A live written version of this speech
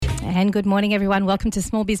And good morning, everyone. Welcome to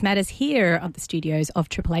Small Biz Matters here at the studios of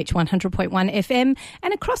Triple H 100.1 FM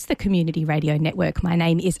and across the Community Radio Network. My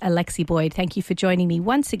name is Alexi Boyd. Thank you for joining me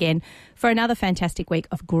once again for another fantastic week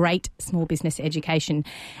of great small business education.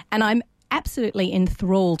 And I'm absolutely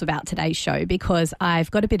enthralled about today's show because I've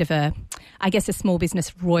got a bit of a small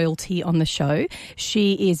business royalty on the show.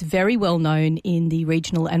 She is very well known in the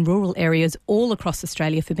regional and rural areas all across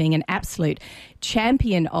Australia for being an absolute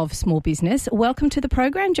champion of small business. Welcome to the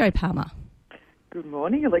program, Jo Palmer. Good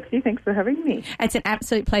morning, Alexi. Thanks for having me. It's an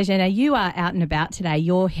absolute pleasure. Now, you are out and about today.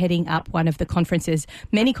 You're heading up one of the conferences,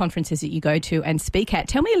 many conferences that you go to and speak at.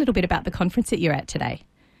 Tell me a little bit about the conference that you're at today.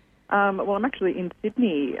 Well, I'm actually in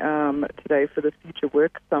Sydney today for the Future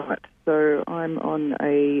Work Summit. So I'm on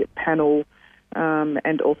a panel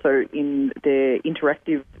and also in their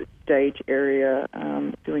interactive stage area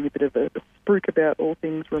doing a bit of a spruik about all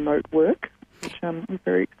things remote work, which is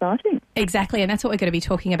very exciting. Exactly, and that's what we're going to be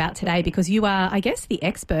talking about today because you are, I guess, the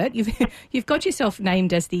expert. You've got yourself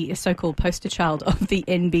named as the so-called poster child of the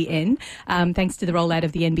NBN, thanks to the rollout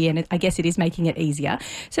of the NBN. I guess it is making it easier.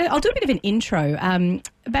 So I'll do a bit of an intro.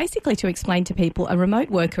 Basically, to explain to people, a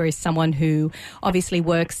remote worker is someone who obviously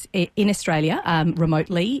works in Australia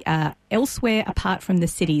remotely, elsewhere apart from the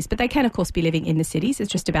cities. But they can, of course, be living in the cities.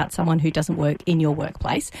 It's just about someone who doesn't work in your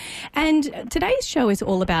workplace. And today's show is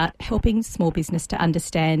all about helping small business to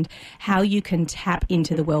understand how you can tap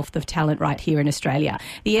into the wealth of talent right here in Australia.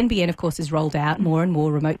 The NBN, of course, has rolled out more and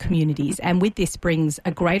more remote communities. And with this brings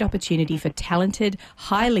a great opportunity for talented,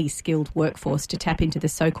 highly skilled workforce to tap into the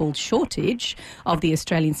so-called shortage of the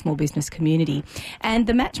Australian small business community. And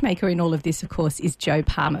the matchmaker in all of this, of course, is Jo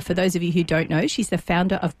Palmer. For those of you who don't know, she's the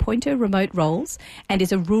founder of Pointer Remote Roles and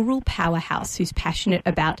is a rural powerhouse who's passionate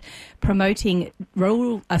about promoting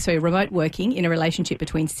remote working in a relationship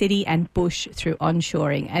between city and bush through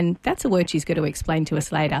onshoring. And that's a word she's going to explain to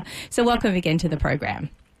us later. So welcome again to the program.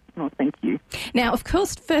 Oh, thank you. Now, of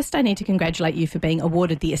course, first I need to congratulate you for being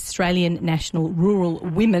awarded the Australian National Rural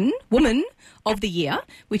Woman of the Year,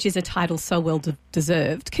 which is a title so well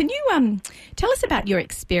deserved. Can you tell us about your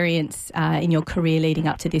experience in your career leading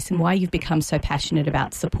up to this and why you've become so passionate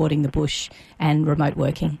about supporting the bush and remote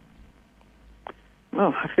working?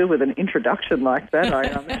 Well, I feel with an introduction like that,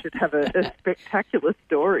 I should have a spectacular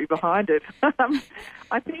story behind it.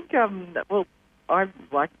 I think, I'm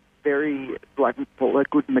a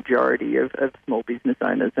good majority of small business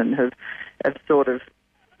owners and have sort of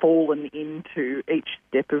fallen into each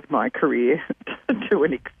step of my career to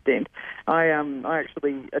an extent. I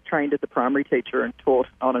actually trained as a primary teacher and taught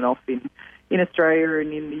on and off in Australia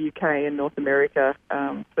and in the UK and North America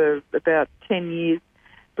for about 10 years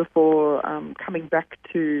before coming back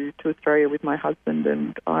to Australia with my husband,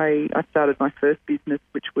 and I started my first business,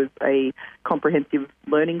 which was a comprehensive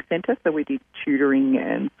learning centre. So we did tutoring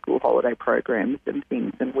and school holiday programs and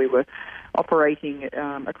things, and we were operating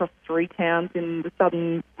across 3 towns in the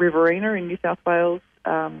southern Riverina in New South Wales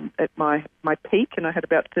at my peak, and I had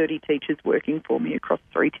about 30 teachers working for me across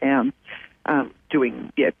 3 towns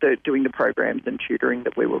doing the programs and tutoring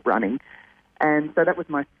that we were running. And so that was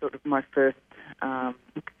my first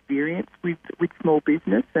experience with small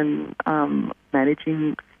business and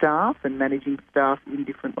managing staff in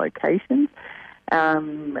different locations.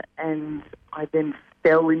 And I then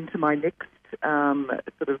fell into my next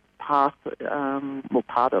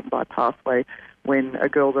pathway when a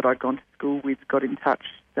girl that I'd gone to school with got in touch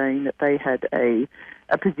saying that they had a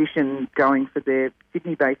position going for their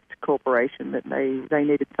Sydney-based corporation, that they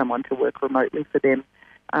needed someone to work remotely for them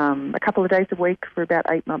a couple of days a week for about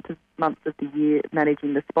 8 months of the year,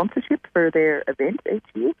 managing the sponsorship for their event each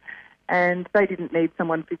year. And they didn't need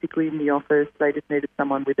someone physically in the office. They just needed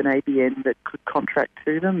someone with an ABN that could contract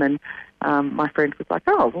to them. And my friend was like,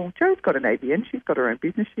 oh, well, Jo's got an ABN. She's got her own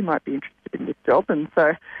business. She might be interested in this job. And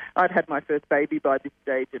so I'd had my first baby by this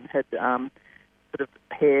stage and had sort of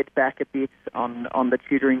pared back a bit on the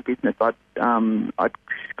tutoring business. I'd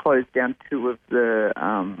closed down 2 of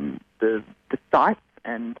the sites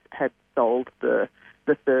and had sold the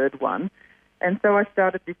third one. And so I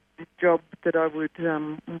started this job that I would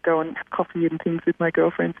go and have coffee and things with my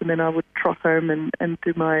girlfriends, and then I would trot home and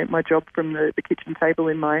do my job from the kitchen table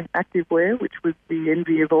in my activewear, which was the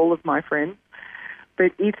envy of all of my friends.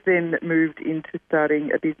 But it then moved into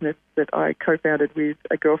starting a business that I co-founded with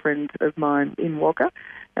a girlfriend of mine in Wagga.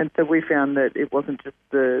 And so we found that it wasn't just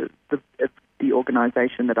the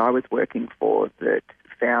organisation that I was working for that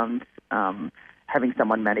found having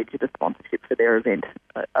someone manage the sponsorship for their event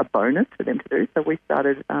a bonus for them to do. So we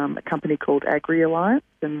started a company called Agri Alliance,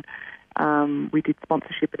 and we did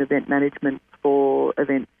sponsorship and event management for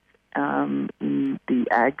events in the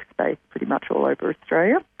ag space pretty much all over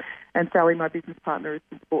Australia. And Sally, my business partner, has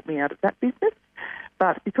since bought me out of that business.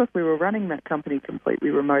 But because we were running that company completely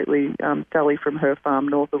remotely, Sally from her farm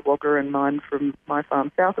north of Wagga and mine from my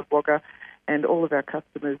farm south of Wagga, and all of our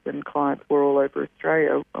customers and clients were all over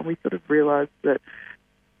Australia, and we sort of realised that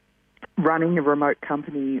running a remote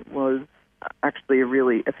company was actually a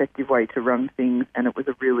really effective way to run things, and it was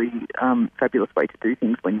a really fabulous way to do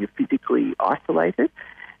things when you're physically isolated.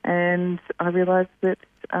 And I realised that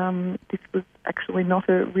this was actually not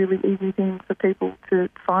a really easy thing for people to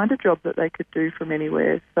find a job that they could do from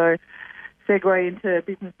anywhere. So segue into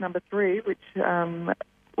business number 3, which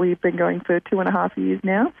we've been going for 2.5 years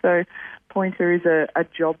now. So Pointer is a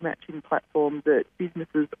job matching platform that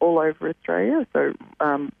businesses all over Australia, so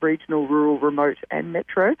regional, rural, remote and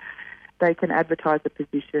metro, they can advertise a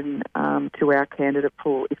position to our candidate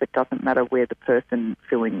pool if it doesn't matter where the person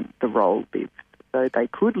filling the role lives. So they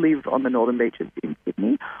could live on the Northern Beaches in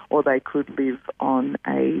Sydney, or they could live on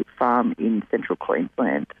a farm in central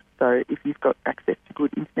Queensland. So if you've got access to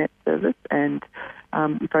good internet service and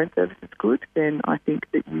your phone service is good, then I think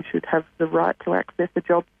that you should have the right to access a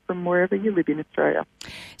job from wherever you live in Australia.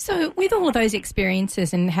 So with all of those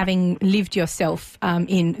experiences and having lived yourself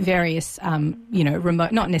in various,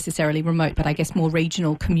 remote, not necessarily remote, but I guess more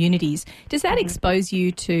regional communities, does that expose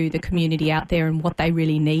you to the community out there and what they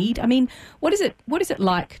really need? I mean, what is it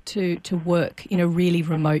like to work in a really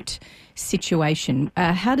remote situation?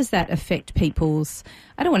 How does that affect people's,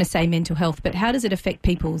 I don't want to say mental health, but how does it affect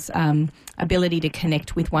people's ability to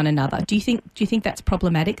connect with one another? Do you think that's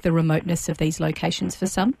problematic, the remoteness of these locations for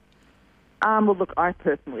some? Well, look, I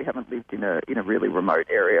personally haven't lived in a really remote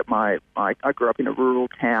area. I grew up in a rural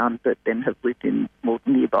town, but then have lived in more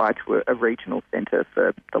nearby to a regional centre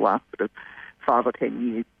for the last sort of 5 or 10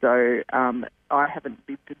 years. So I haven't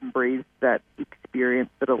lived and breathed that experience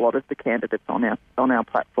that a lot of the candidates on our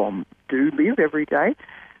platform do live every day.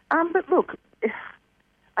 But look,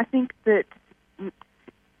 I think that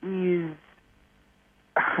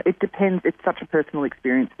it depends. It's such a personal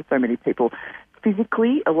experience for so many people.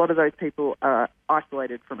 Physically, a lot of those people are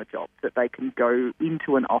isolated from a job, that they can go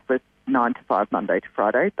into an office 9 to 5 Monday to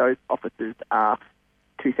Friday. Those offices are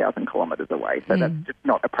 2,000 kilometres away, so that's just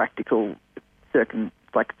not a practical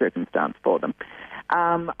circumstance for them.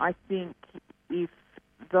 I think if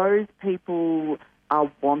those people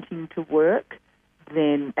are wanting to work,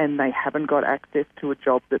 then and they haven't got access to a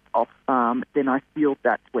job that's off farm, then I feel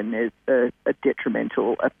that's when there's a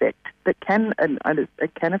detrimental effect that can and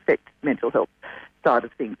it can affect mental health side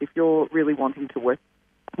of things. If you're really wanting to work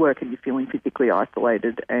and you're feeling physically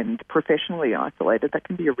isolated and professionally isolated, that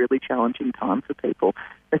can be a really challenging time for people,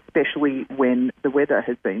 especially when the weather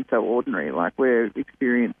has been so ordinary. Like we're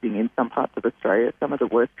experiencing in some parts of Australia some of the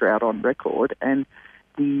worst drought on record, and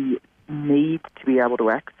the need to be able to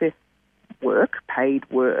access work, paid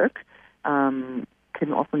work,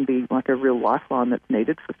 can often be like a real lifeline that's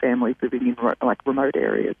needed for families living in remote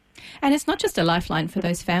areas. And it's not just a lifeline for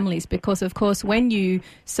those families because, of course, when you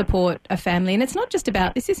support a family, and it's not just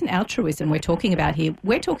about, this isn't altruism we're talking about here,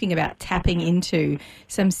 we're talking about tapping into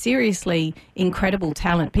some seriously incredible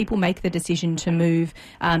talent. People make the decision to move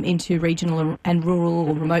into regional and rural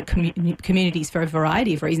or remote communities for a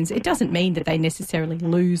variety of reasons. It doesn't mean that they necessarily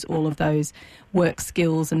lose all of those work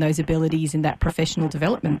skills and those abilities and that professional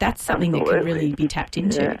development. That's something that can really be tapped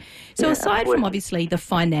into. Yeah. So aside from obviously the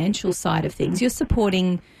financial side of things, you're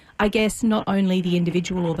supporting, I guess, not only the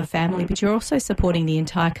individual or the family, but you're also supporting the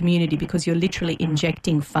entire community because you're literally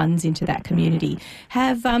injecting funds into that community.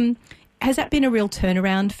 Has that been a real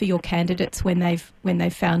turnaround for your candidates when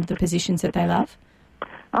they've found the positions that they love?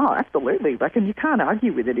 Oh, absolutely. And you can't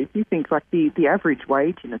argue with it. If you think the average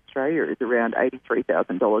wage in Australia is around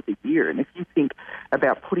 $83,000 a year, and if you think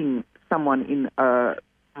about putting someone in a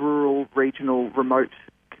rural, regional, remote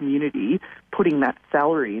community, putting that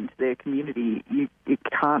salary into their community, it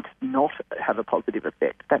can't not have a positive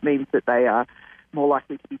effect. That means that they are more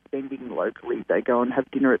likely to be spending locally. They go and have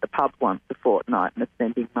dinner at the pub once a fortnight and are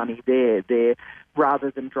spending money there.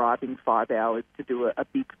 Rather than driving 5 hours to do a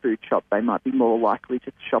big food shop, they might be more likely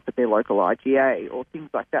to shop at their local IGA or things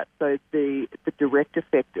like that. So the direct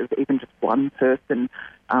effect of even just one person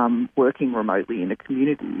working remotely in a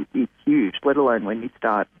community is huge, let alone when you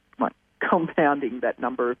start compounding that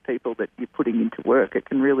number of people that you're putting into work. It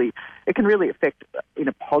can really affect in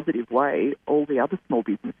a positive way all the other small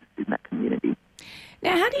businesses in that community.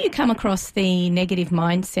 Now, how do you come across the negative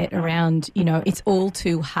mindset around, it's all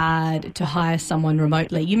too hard to hire someone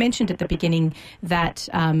remotely? You mentioned at the beginning that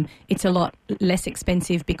it's a lot less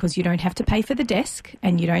expensive because you don't have to pay for the desk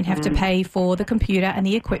and you don't have to pay for the computer and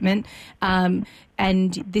the equipment. And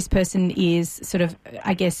this person is sort of,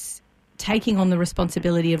 I guess, taking on the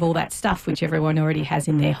responsibility of all that stuff which everyone already has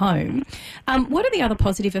in their home. What are the other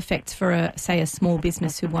positive effects for, a small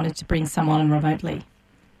business who wanted to bring someone on remotely?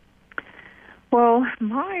 Well,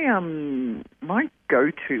 my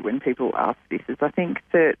go-to when people ask this is I think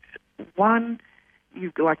that, one,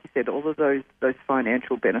 like you said, all of those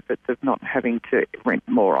financial benefits of not having to rent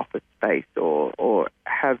more office space or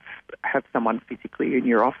have someone physically in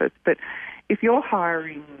your office. But if you're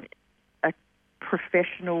hiring a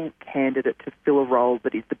professional candidate to fill a role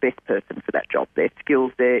that is the best person for that job, their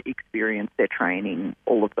skills, their experience, their training,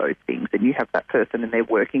 all of those things, and you have that person and they're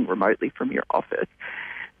working remotely from your office,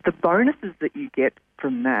 the bonuses that you get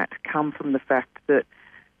from that come from the fact that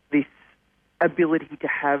this ability to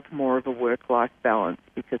have more of a work-life balance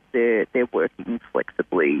because they're working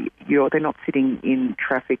flexibly. They're not sitting in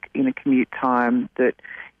traffic in a commute time that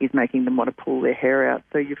is making them want to pull their hair out.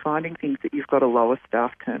 So you're finding things that you've got a lower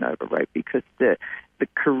staff turnover rate because the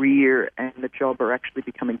career and the job are actually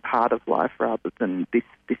becoming part of life rather than this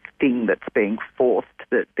thing that's being forced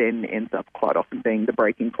that then ends up quite often being the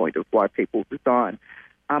breaking point of why people resign.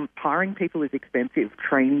 Hiring people is expensive.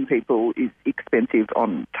 Training people is expensive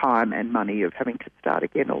on time and money of having to start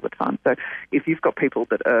again all the time. So if you've got people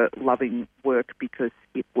that are loving work because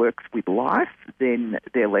it works with life, then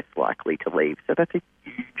they're less likely to leave. So that's a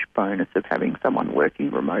huge bonus of having someone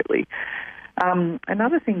working remotely.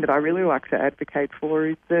 Another thing that I really like to advocate for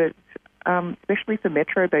is that, especially for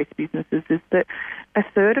metro-based businesses, is that a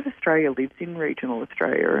third of Australia lives in regional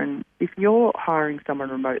Australia, and if you're hiring someone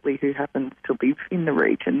remotely who happens to live in the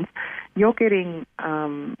regions, you're getting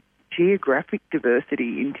geographic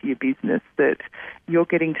diversity into your business, that you're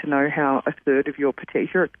getting to know how a third of your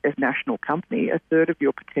potential, a national company, a third of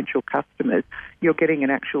your potential customers, you're getting an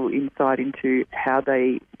actual insight into how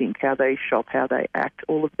they think, how they shop, how they act,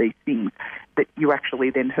 all of these things that you actually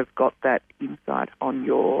then have got that insight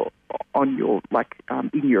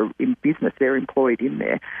in business. They're employed in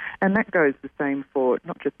there. And that goes the same for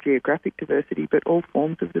not just geographic diversity, but all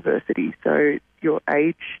forms of diversity. So your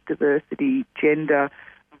age diversity, gender,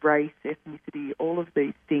 race, ethnicity, all of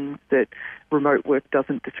these things that remote work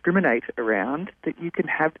doesn't discriminate around, that you can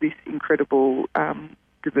have this incredible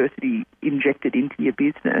diversity injected into your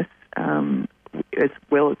business, as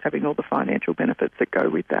well as having all the financial benefits that go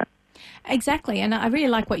with that. Exactly, and I really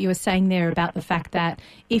like what you were saying there about the fact that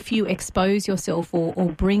if you expose yourself or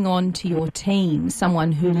bring on to your team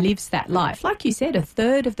someone who lives that life, like you said, a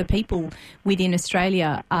third of the people within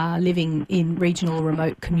Australia are living in regional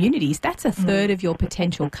remote communities. That's a third of your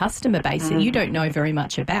potential customer base that you don't know very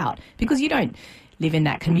much about because you don't live in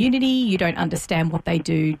that community, you don't understand what they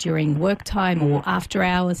do during work time or after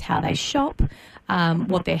hours, how they shop,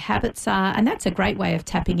 what their habits are, and that's a great way of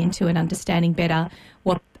tapping into and understanding better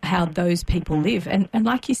how those people live. And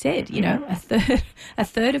like you said, a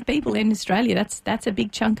third of people in Australia, that's a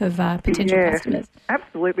big chunk of potential customers.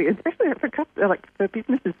 Absolutely, especially for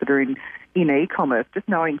businesses that are in e-commerce, just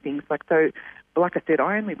knowing things like I said,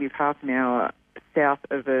 I only live half an hour south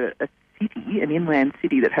of a city, an inland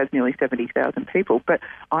city that has nearly 70,000 people, but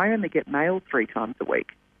I only get mail 3 times a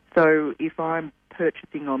week. So if I'm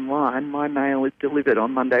purchasing online, my mail is delivered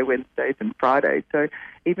on Monday, Wednesdays and Fridays. So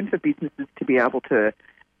even for businesses to be able to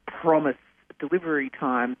promise delivery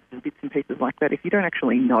times and bits and pieces like that, if you don't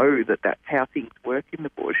actually know that that's how things work in the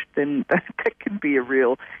bush, then that can be a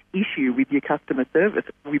real issue with your customer service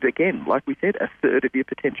with, again, like we said, a third of your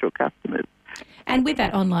potential customers. And with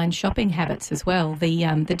that online shopping habits as well,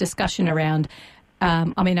 the discussion around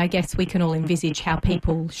I guess we can all envisage how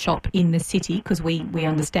people shop in the city because we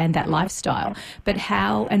understand that lifestyle. But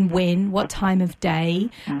how and when, what time of day,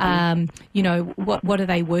 what are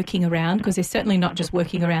they working around? Because they're certainly not just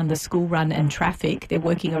working around the school run and traffic. They're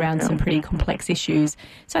working around some pretty complex issues.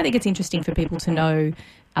 So I think it's interesting for people to know,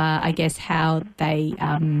 I guess, how they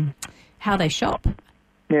shop.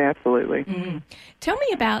 Yeah, absolutely. Tell me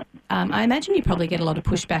about, I imagine you probably get a lot of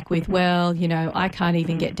pushback with, I can't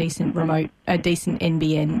even get decent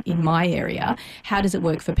NBN in my area. How does it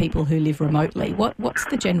work for people who live remotely? What's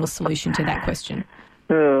the general solution to that question?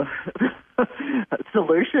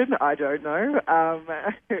 Solution? I don't know.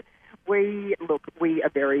 We are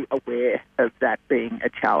very aware of that being a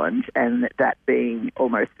challenge and that being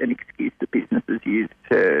almost an excuse that businesses use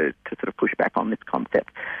to sort of push back on this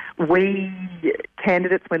concept.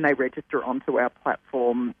 Candidates, when they register onto our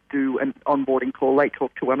platform, do an onboarding call. They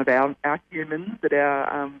talk to one of our humans that are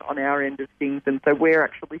on our end of things, and so we're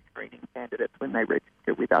actually screening candidates when they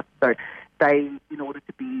register with us. So they, in order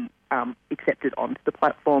to be accepted onto the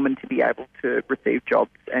platform and to be able to receive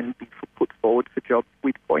jobs and be put forward for jobs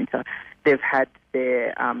with Pointer, they've had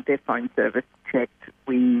their phone service checked.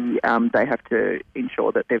 they have to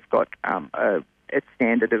ensure that they've got a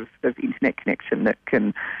standard of internet connection that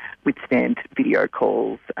can withstand video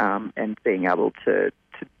calls and being able to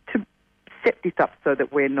set this up so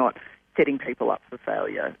that we're not setting people up for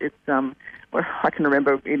failure. It's I can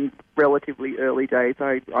remember in relatively early days,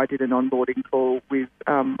 I did an onboarding call with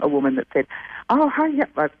a woman that said, "Oh, hi, yep."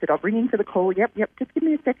 I said, "I'm ringing for the call. Yep, just give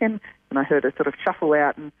me a second." And I heard her sort of shuffle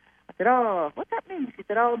out, and I said, "Oh, what's happening?" She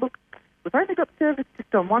said, "Oh, look, we've only got service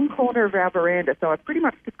just on one corner of our veranda, so I've pretty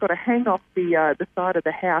much just got to hang off the side of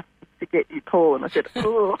the house to get your call." And I said,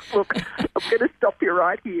 "Oh, look, I'm going to stop you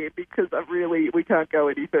right here because we can't go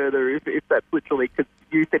any further if that's literally because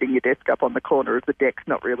you setting your desk up on the corner of the deck's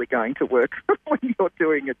not really going to work when you're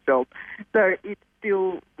doing a job." So it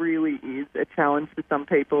still really is a challenge for some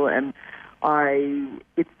people, and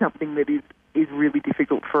it's something that is really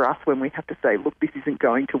difficult for us when we have to say, "Look, this isn't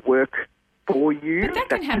going to work for you." But that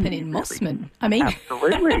can happen in Mossman. I mean,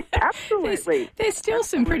 absolutely. There's still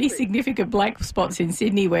some pretty significant black spots in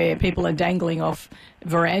Sydney where people are dangling off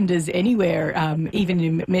verandas anywhere, even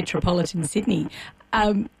in metropolitan Sydney.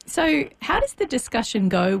 So, how does the discussion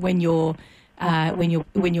go when you're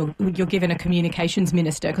given a communications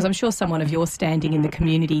minister? Because I'm sure someone of your standing in the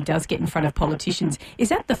community does get in front of politicians. Is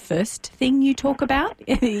that the first thing you talk about,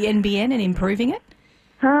 the NBN and improving it?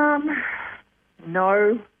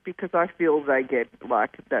 No, because I feel they get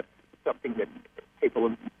like that's something that people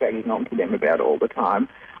are banging on to them about all the time.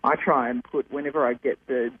 I try and whenever I get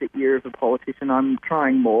the ear of a politician, I'm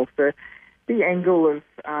trying more for the angle of,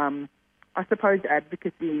 I suppose,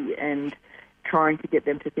 advocacy and trying to get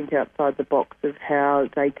them to think outside the box of how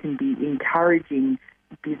they can be encouraging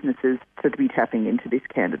businesses to be tapping into this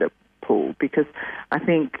candidate pool. Because I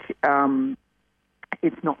think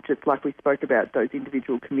it's not just like we spoke about those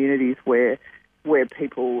individual communities where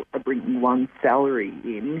people are bringing one salary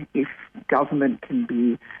in. If government can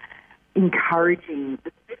be encouraging,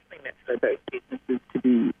 especially those businesses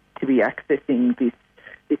to be accessing this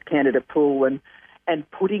candidate pool and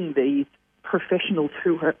putting these professionals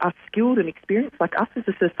who are skilled and experienced, like us as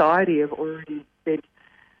a society have already said,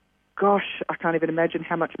 gosh, I can't even imagine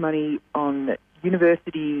how much money on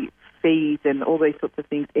university fees and all these sorts of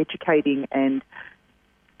things, educating and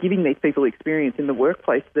giving these people experience in the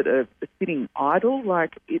workplace that are sitting idle.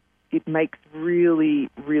 Like it makes really,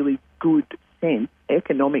 really good sense,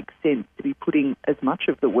 economic sense, to be putting as much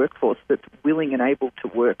of the workforce that's willing and able to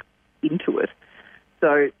work into it.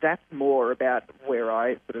 So that's more about where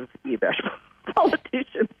I sort of hear about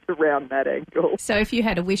politicians around that angle. So if you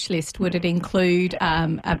had a wish list, would it include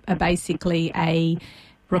basically a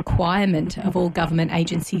requirement of all government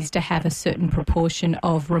agencies to have a certain proportion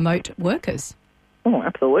of remote workers? Oh,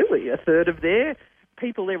 absolutely. A third of their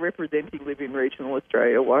people they're representing live in regional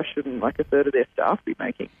Australia. Why shouldn't a third of their staff be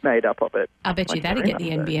made up of it? I bet you that'd get the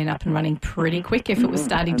NBN up and running pretty quick if it was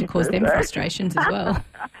starting to cause them frustrations as well.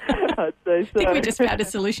 I'd say so. I think we just found a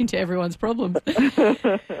solution to everyone's problems.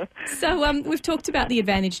 So we've talked about the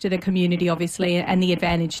advantage to the community, obviously, and the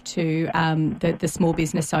advantage to the small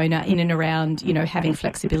business owner in and around, having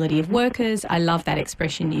flexibility of workers. I love that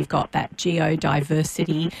expression. You've got that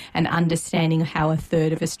geodiversity and understanding how a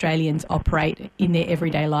third of Australians operate in their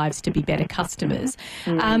everyday lives to be better customers.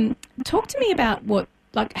 Talk to me about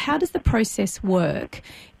how does the process work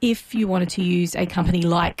if you wanted to use a company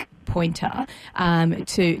like Pointer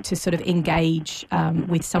to sort of engage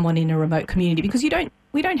with someone in a remote community, because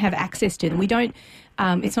we don't have access to them. We don't.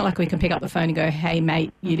 It's not like we can pick up the phone and go, "Hey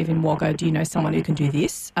mate, you live in Wagga. Do you know someone who can do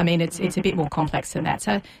this?" I mean, it's a bit more complex than that.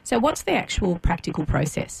 So what's the actual practical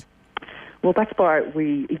process? Well, that's why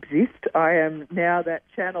we exist. I am now that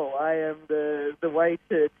channel. I am the way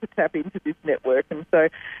to tap into this network. And so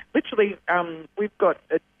literally we've got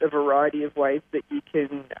a variety of ways that you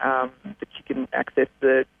can access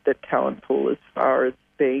the talent pool as far as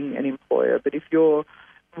being an employer. But if you're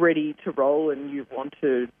ready to roll and you want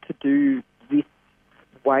to do this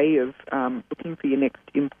way of looking for your next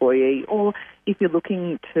employee, or if you're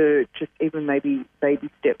looking to just even maybe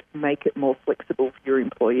baby steps make it more flexible for your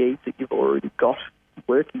employees that you've already got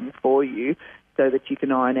working for you, so that you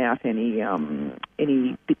can iron out any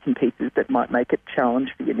bits and pieces that might make it a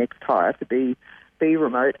challenge for your next hire to be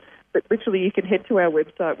remote. But literally you can head to our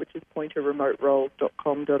website, which is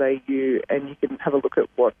pointerremoteroles.com.au, and you can have a look at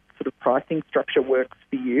what sort of pricing structure works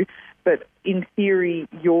for you. But in theory,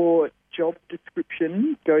 your job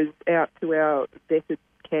description goes out to our vetted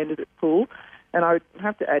candidate pool. And I would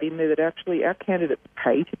have to add in there that actually our candidates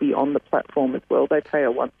pay to be on the platform as well. They pay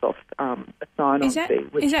a once-off a sign-on fee.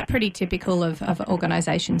 Is that pretty typical of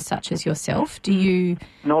organisations such as yourself? Do you?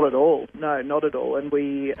 Not at all. No, not at all. And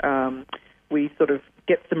we we sort of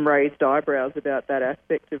get some raised eyebrows about that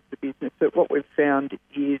aspect of the business. But what we've found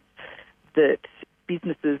is that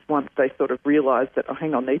businesses, once they sort of realise that, oh,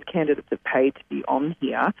 hang on, these candidates have paid to be on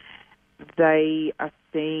here, they are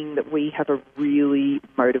seeing that we have a really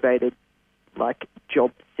motivated,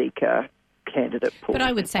 job seeker candidate pool. But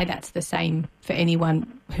I would say that's the same for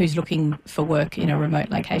anyone who's looking for work in a remote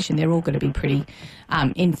location. They're all going to be pretty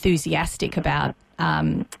enthusiastic about,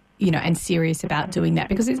 and serious about doing that,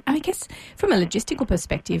 because I guess from a logistical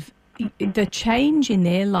perspective, the change in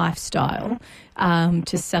their lifestyle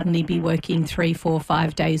to suddenly be working 3, 4,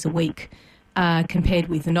 5 days a week compared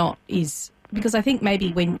with not is... Because I think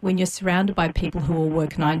maybe when you're surrounded by people who all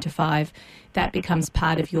work 9 to 5, that becomes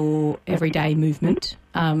part of your everyday movement,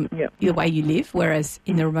 the way you live, whereas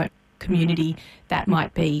in the remote community that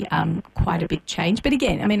might be quite a big change. But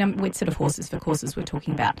again, I mean, we're sort of horses for courses. We're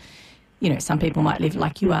talking about, some people might live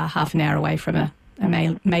like you are, half an hour away from a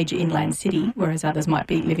major inland city, whereas others might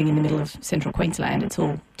be living in the middle of central Queensland. It's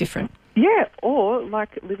all different. Yeah, or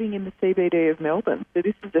living in the CBD of Melbourne. So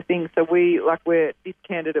this is the thing. So this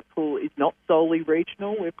candidate pool is not solely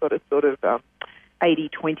regional. We've got a sort of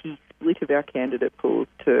 80-20 split of our candidate pools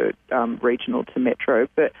to regional to metro.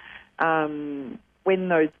 But when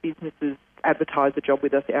those businesses advertise a job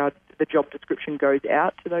with us, the job description goes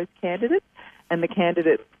out to those candidates. And the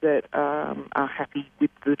candidates that are happy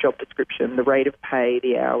with the job description, the rate of pay,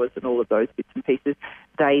 the hours and all of those bits and pieces,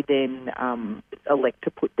 they then elect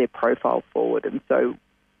to put their profile forward. And so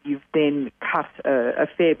you've then cut a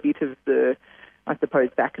fair bit of the, I suppose,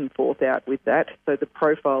 back and forth out with that. So the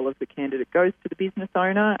profile of the candidate goes to the business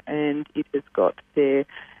owner, and it has got their,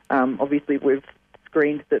 obviously we've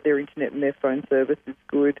screened that their internet and their phone service is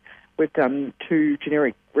good. We've done 2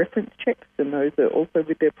 generic reference checks, and those are also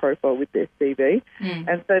with their profile, with their CV.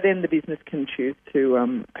 And so then the business can choose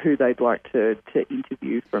to who they'd like to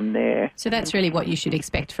interview from there. So that's really what you should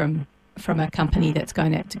expect from a company that's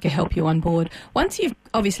going to help you on board. Once you've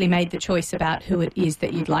obviously made the choice about who it is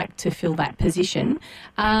that you'd like to fill that position,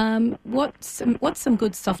 what's some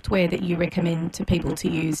good software that you recommend to people to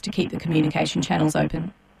use to keep the communication channels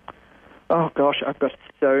open? Oh, gosh, I've got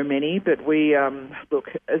so many, but we,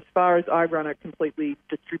 look, as far as I run a completely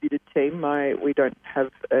distributed team, we don't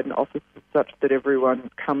have an office such that everyone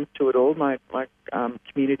comes to it all. My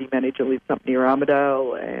community manager lives up near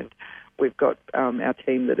Armidale, and we've got our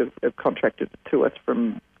team that have contracted to us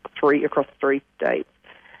from across 3 states.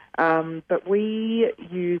 But we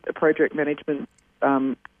use a project management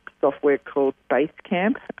software called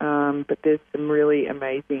Basecamp, but there's some really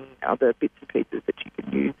amazing other bits and pieces that you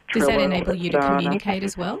can use. Does that enable you to communicate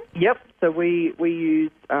as well? Yep. So we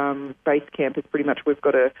use Basecamp as pretty much, we've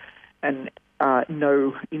got an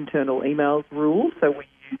no internal emails rule, so we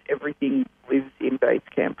use everything lives in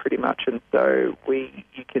Basecamp pretty much, and so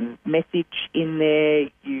you can message in there,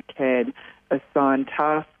 you can assign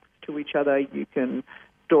tasks to each other, you can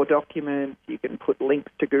store documents, you can put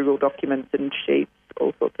links to Google Documents and Sheets,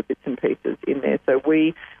 all sorts of bits and pieces in there. So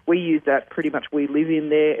we use that pretty much. We live in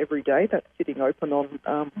there every day. That's sitting open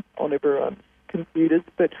on everyone's computers.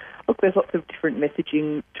 But look, there's lots of different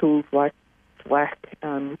messaging tools like Slack. You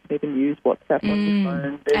can even use WhatsApp on your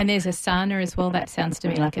phone. And there's Asana as well. That sounds to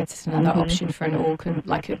me like it's another option for an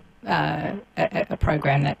a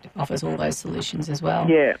program that offers all those solutions as well.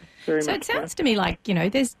 Yeah, very much. So it sounds to me like,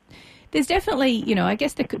 there's definitely, I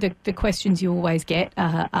guess the questions you always get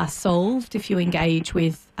are solved if you engage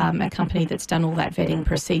with a company that's done all that vetting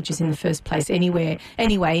procedures in the first place anyway,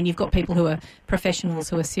 and you've got people who are professionals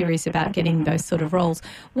who are serious about getting those sort of roles.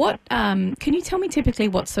 What can you tell me typically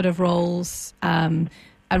what sort of roles a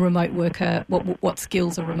remote worker, what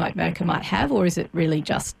skills a remote worker might have, or is it really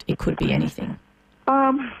just it could be anything?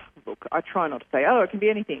 Look, I try not to say, it can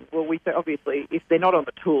be anything. Well, we say, obviously, if they're not on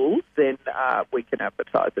the tools, then we can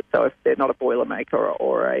advertise it. So if they're not a boilermaker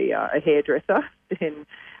or a hairdresser, then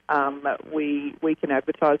we can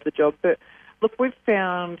advertise the job. But look, we've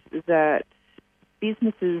found that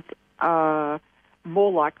businesses are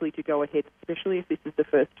more likely to go ahead, especially if this is the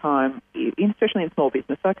first time, especially in small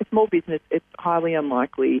business. Like a small business, it's highly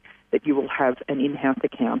unlikely that you will have an in-house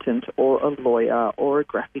accountant or a lawyer or a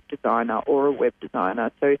graphic designer or a web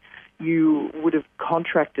designer. So you would have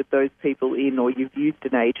contracted those people in, or you've used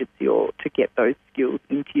an agency to get those skills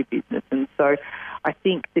into your business. And so I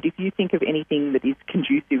think that if you think of anything that is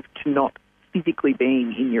conducive to not physically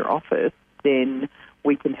being in your office, then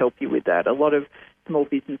we can help you with that. A lot of small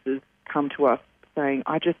businesses come to us saying,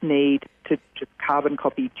 I just need to just carbon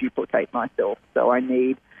copy, duplicate myself. So I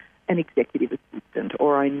need an executive assistant,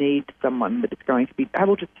 or I need someone that is going to be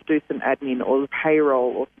able just to do some admin or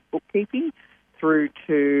payroll or bookkeeping through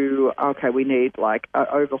to, okay, we need like an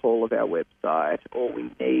overhaul of our website, or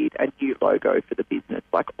we need a new logo for the business.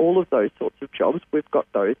 Like all of those sorts of jobs, we've got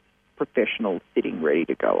those professionals sitting ready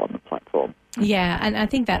to go on the platform. Yeah, and I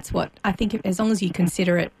think that's what, I think as long as you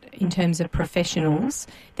consider it in terms of professionals,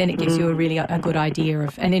 then it gives you a good idea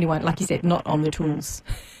of, and anyone, like you said, not on the tools.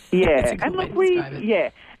 Yeah, and look, we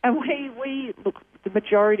look, the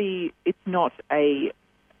majority, it's not a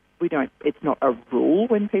rule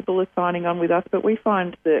when people are signing on with us, but we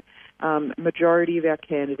find that majority of our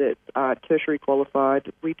candidates are tertiary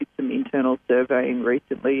qualified. We did some internal surveying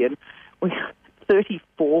recently, and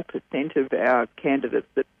 34% of our candidates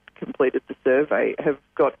that completed the survey have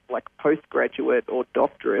got like postgraduate or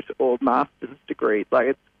doctorate or master's degrees. Like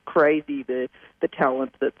it's crazy the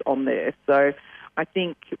talent that's on there. So I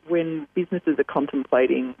think when businesses are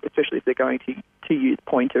contemplating, especially if they're going to use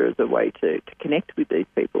Pointer as a way to connect with these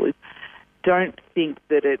people, is don't think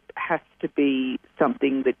that it has to be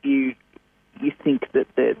something that you think that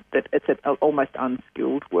it's an almost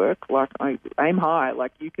unskilled work. Like I aim high.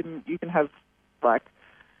 Like you can have like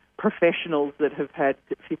professionals that have had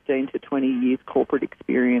 15 to 20 years corporate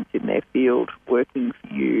experience in their field working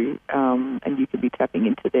for you, and you can be tapping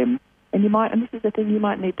into them. And this is the thing, you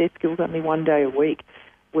might need their skills only one day a week,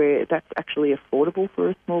 where that's actually affordable for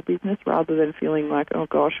a small business, rather than feeling like, oh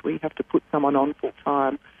gosh, we have to put someone on full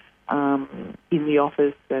time in the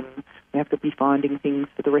office, and we have to be finding things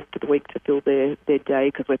for the rest of the week to fill their day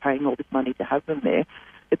because we're paying all this money to have them there.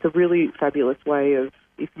 It's a really fabulous way of,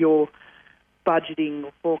 if you're budgeting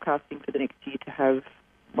or forecasting for the next year, to have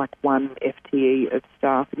like one FTE of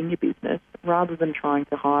staff in your business, rather than trying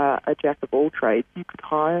to hire a jack of all trades. You could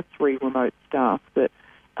hire 3 remote staff that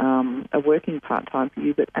are working part-time for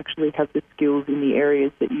you, but actually have the skills in the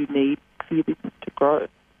areas that you need for your business to grow.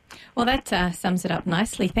 Well, that sums it up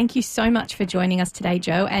nicely. Thank you so much for joining us today,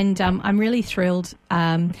 Jo. And I'm really thrilled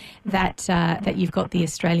that you've got the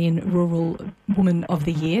Australian Rural Woman of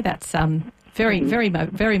the Year. That's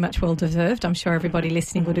very much well-deserved. I'm sure everybody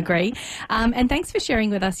listening would agree. And thanks for sharing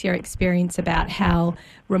with us your experience about how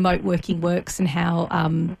remote working works, and how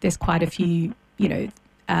there's quite a few,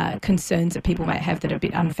 concerns that people might have that are a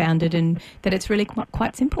bit unfounded, and that it's really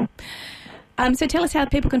quite simple. So tell us how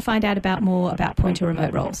people can find out more about Pointer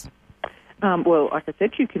Remote Roles. Well, like I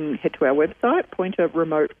said, you can head to our website,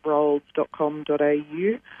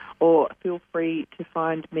 pointerremoteroles.com.au, or feel free to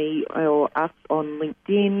find me or us on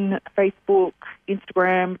LinkedIn, Facebook,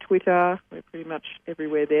 Instagram, Twitter. We're pretty much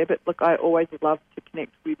everywhere there. But look, I always love to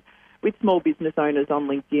connect with small business owners on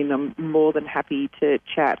LinkedIn. I'm more than happy to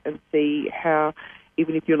chat and see how,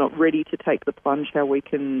 even if you're not ready to take the plunge, how we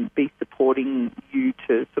can be supporting you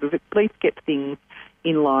to sort of at least get things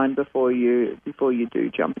in line before you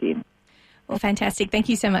do jump in. Well, fantastic. Thank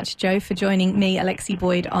you so much, Jo, for joining me, Alexi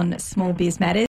Boyd, on Small Biz Matters.